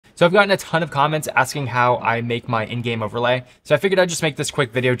So I've gotten a ton of comments asking how I make my in-game overlay. So I figured I'd just make this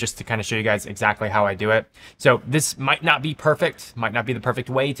quick video just to kind of show you guys exactly how I do it. So this might not be perfect, might not be the perfect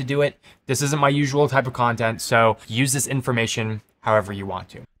way to do it. This isn't my usual type of content, so use this information however you want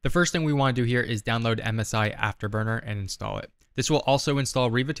to. The first thing we want to do here is download MSI Afterburner and install it. This will also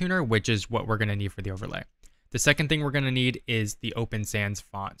install RivaTuner, which is what we're going to need for the overlay. The second thing we're going to need is the Open Sans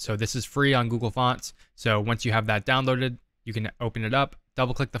font. So this is free on Google Fonts. So once you have that downloaded, you can open it up,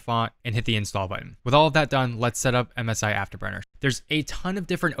 double click the font, and hit the install button. With all of that done, let's set up MSI Afterburner. There's a ton of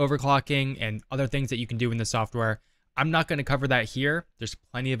different overclocking and other things that you can do in the software. I'm not going to cover that here. There's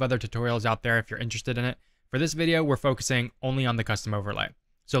plenty of other tutorials out there if you're interested in it. For this video, we're focusing only on the custom overlay.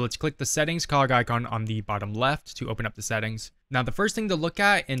 So let's click the settings cog icon on the bottom left to open up the settings. Now, the first thing to look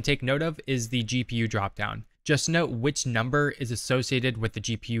at and take note of is the GPU dropdown. Just note which number is associated with the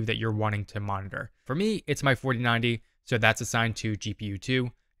GPU that you're wanting to monitor. For me, it's my 4090. So that's assigned to GPU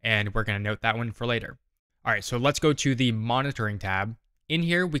 2, and we're going to note that one for later. All right, so let's go to the monitoring tab. In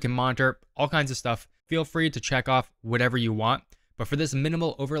here, we can monitor all kinds of stuff. Feel free to check off whatever you want. But for this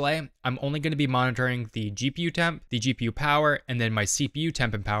minimal overlay, I'm only going to be monitoring the GPU temp, the GPU power, and then my CPU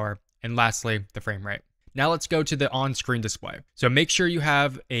temp and power, and lastly, the frame rate. Now let's go to the on-screen display. So make sure you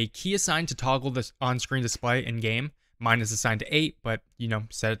have a key assigned to toggle this on-screen display in game. Mine is assigned to 8, but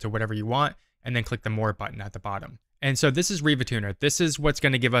set it to whatever you want, and then click the More button at the bottom. And so this is RivaTuner. This is what's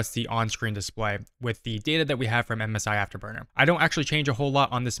going to give us the on-screen display with the data that we have from MSI Afterburner. I don't actually change a whole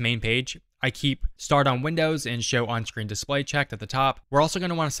lot on this main page. I keep Start on Windows and Show on-screen display checked at the top. We're also going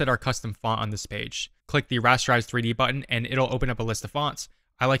to want to set our custom font on this page. Click the Rasterize 3D button and it'll open up a list of fonts.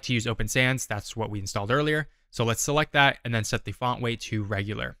 I like to use Open Sans. That's what we installed earlier. So let's select that and then set the font weight to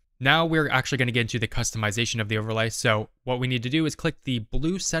regular. Now we're actually going to get into the customization of the overlay. So what we need to do is click the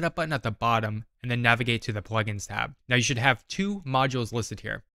blue setup button at the bottom and then navigate to the plugins tab. Now you should have two modules listed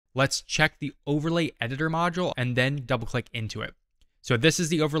here. Let's check the overlay editor module and then double click into it. So this is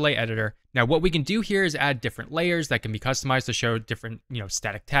the overlay editor. Now what we can do here is add different layers that can be customized to show different,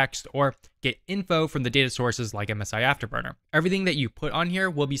 static text or get info from the data sources like MSI Afterburner. Everything that you put on here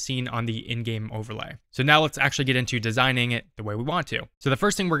will be seen on the in-game overlay. So now let's actually get into designing it the way we want to. So the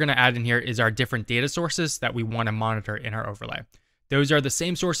first thing we're going to add in here is our different data sources that we want to monitor in our overlay. Those are the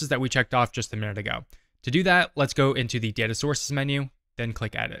same sources that we checked off just a minute ago. To do that, let's go into the data sources menu, then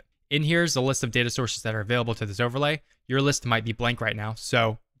click edit. In here is the list of data sources that are available to this overlay. Your list might be blank right now,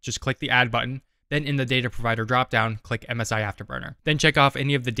 so just click the add button. Then in the data provider dropdown, click MSI Afterburner. Then check off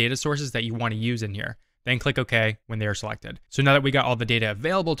any of the data sources that you want to use in here. Then click OK when they are selected. So now that we got all the data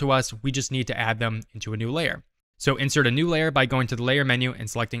available to us, we just need to add them into a new layer. So insert a new layer by going to the layer menu and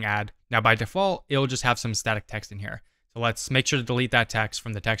selecting add. Now by default, it'll just have some static text in here. So let's make sure to delete that text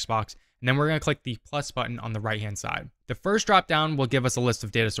from the text box. And then we're going to click the plus button on the right-hand side. The first drop-down will give us a list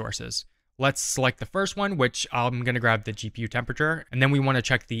of data sources. Let's select the first one, which I'm going to grab the GPU temperature, and then we want to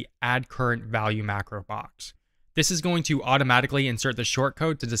check the add current value macro box. This is going to automatically insert the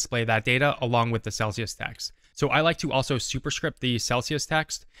shortcode to display that data along with the Celsius text. So I like to also superscript the Celsius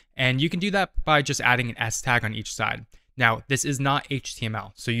text, and you can do that by just adding an S tag on each side. Now, this is not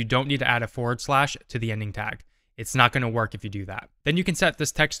HTML, so you don't need to add a / to the ending tag. It's not going to work if you do that. Then you can set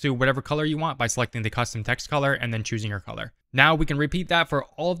this text to whatever color you want by selecting the custom text color and then choosing your color. Now we can repeat that for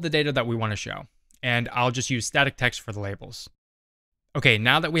all of the data that we want to show. And I'll just use static text for the labels. Okay,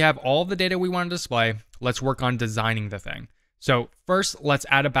 now that we have all of the data we want to display, let's work on designing the thing. So first, let's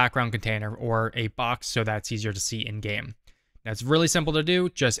add a background container or a box so that's easier to see in game. Now it's really simple to do.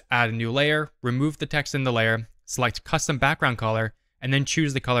 Just add a new layer, remove the text in the layer, select custom background color, and then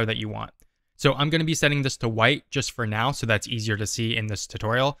choose the color that you want. So I'm going to be setting this to white just for now, so that's easier to see in this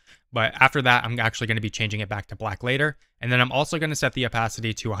tutorial. But after that, I'm actually going to be changing it back to black later. And then I'm also going to set the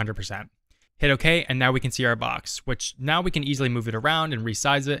opacity to 100%. Hit OK, and now we can see our box, which now we can easily move it around and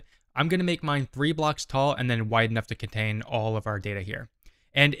resize it. I'm going to make mine 3 blocks tall and then wide enough to contain all of our data here.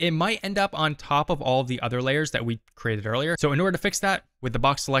 And it might end up on top of all of the other layers that we created earlier. So in order to fix that, with the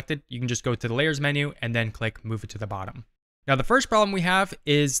box selected, you can just go to the layers menu and then click move it to the bottom. Now, the first problem we have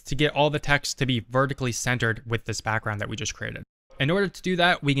is to get all the text to be vertically centered with this background that we just created. In order to do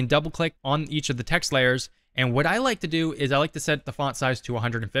that, we can double click on each of the text layers. And what I like to do is I like to set the font size to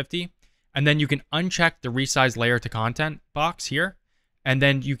 150. And then you can uncheck the resize layer to content box here. And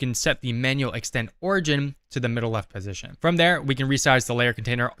then you can set the manual extend origin to the middle left position. From there, we can resize the layer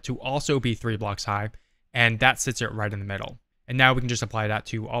container to also be 3 blocks high. And that sits it right in the middle. And now we can just apply that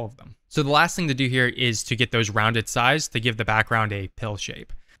to all of them. So the last thing to do here is to get those rounded sides to give the background a pill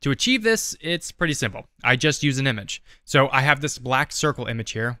shape. To achieve this, it's pretty simple. I just use an image. So I have this black circle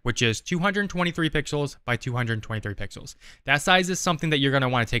image here, which is 223 pixels by 223 pixels. That size is something that you're going to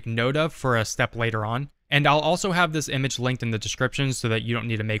want to take note of for a step later on. And I'll also have this image linked in the description so that you don't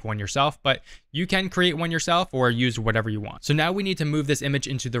need to make one yourself, but you can create one yourself or use whatever you want. So now we need to move this image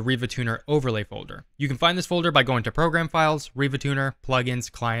into the RivaTuner overlay folder. You can find this folder by going to Program Files, RivaTuner,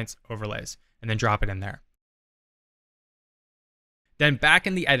 Plugins, Clients, Overlays, and then drop it in there. Then back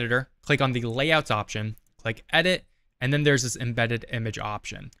in the editor, click on the Layouts option, click Edit, and then there's this Embedded Image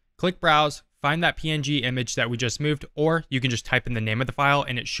option. Click Browse, find that PNG image that we just moved, or you can just type in the name of the file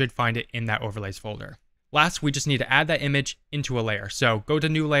and it should find it in that Overlays folder. Last, we just need to add that image into a layer. So go to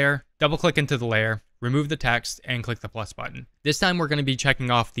New Layer, double click into the layer, remove the text, and click the plus button. This time we're going to be checking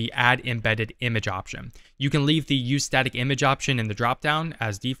off the Add Embedded Image option. You can leave the Use Static Image option in the dropdown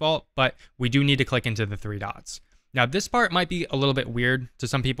as default, but we do need to click into the 3 dots. Now this part might be a little bit weird to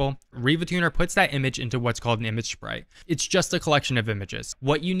some people. RivaTuner puts that image into what's called an image sprite. It's just a collection of images.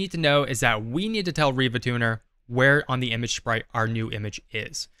 What you need to know is that we need to tell RivaTuner where on the image sprite our new image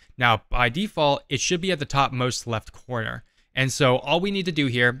is. Now, by default, it should be at the top most left corner. And so all we need to do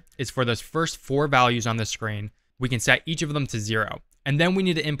here is for those first 4 values on the screen, we can set each of them to 0. And then we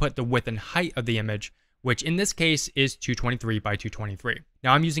need to input the width and height of the image, which in this case is 223 by 223.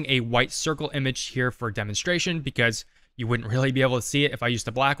 Now I'm using a white circle image here for demonstration because you wouldn't really be able to see it if I used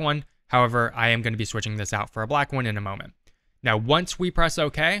a black one. However, I am going to be switching this out for a black one in a moment. Now, once we press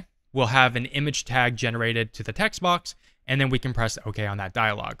OK, we'll have an image tag generated to the text box, and then we can press OK on that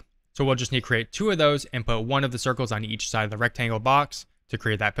dialog. So we'll just need to create 2 of those and put 1 of the circles on each side of the rectangle box to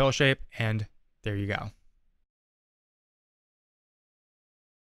create that pill shape, and there you go.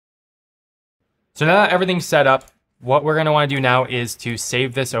 So now that everything's set up, what we're going to want to do now is to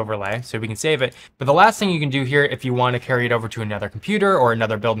save this overlay so we can save it. But the last thing you can do here, if you want to carry it over to another computer or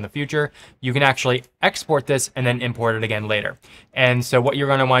another build in the future, you can actually export this and then import it again later. And so what you're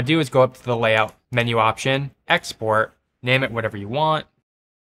going to want to do is go up to the layout menu option, export, name it whatever you want,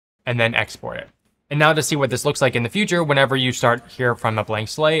 and then export it. And now to see what this looks like in the future, whenever you start here from a blank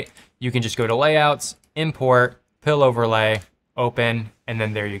slate, you can just go to layouts, import, pill overlay, open, and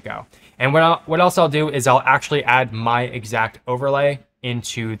then there you go. And what else I'll do is I'll actually add my exact overlay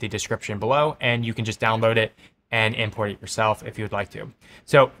into the description below, and you can just download it and import it yourself if you would like to.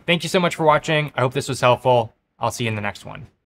 So thank you so much for watching. I hope this was helpful. I'll see you in the next one.